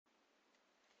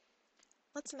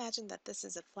let's imagine that this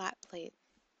is a flat plate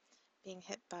being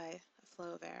hit by a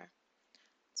flow of air.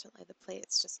 Certainly the plate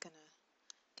is just going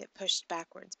to get pushed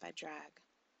backwards by drag.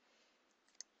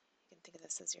 You can think of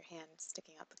this as your hand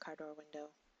sticking out the car door window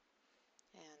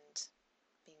and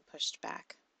being pushed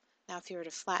back. Now if you were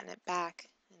to flatten it back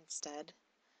instead,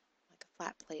 like a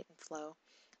flat plate and flow,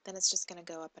 then it's just going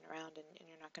to go up and around and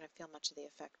you're not going to feel much of the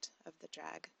effect of the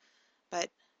drag. But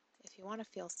if you want to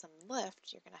feel some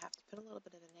lift, you're going to have to put a little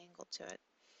bit of an angle to it.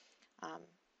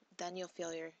 Then you'll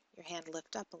feel your hand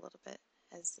lift up a little bit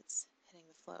as it's hitting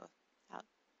the flow out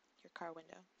your car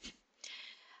window.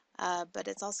 But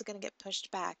it's also going to get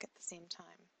pushed back at the same time.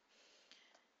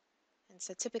 And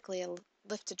so typically a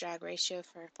lift to drag ratio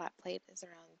for a flat plate is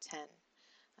around 10.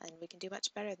 And we can do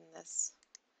much better than this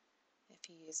if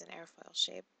you use an airfoil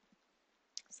shape.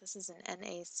 So this is an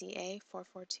NACA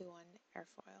 4421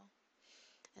 airfoil.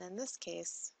 And in this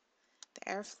case,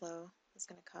 the airflow is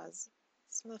going to cause,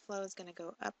 some of the flow is going to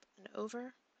go up and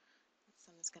over,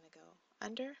 some is going to go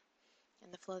under,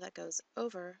 and the flow that goes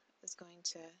over is going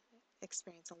to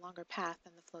experience a longer path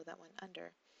than the flow that went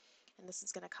under. And this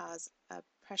is going to cause a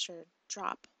pressure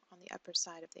drop on the upper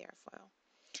side of the airfoil,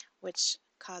 which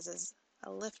causes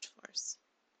a lift force.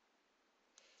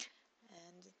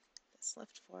 And this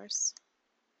lift force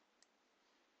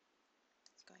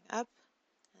is going up,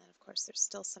 and of course there's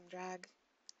still some drag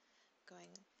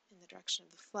going in the direction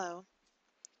of the flow.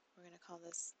 We're going to call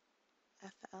this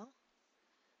FL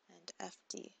and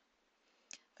FD.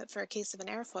 But for a case of an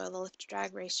airfoil, the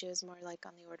lift-to-drag ratio is more like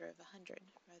on the order of 100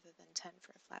 rather than 10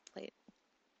 for a flat plate.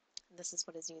 And this is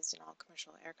what is used in all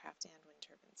commercial aircraft and wind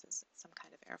turbines, is some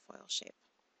kind of airfoil shape.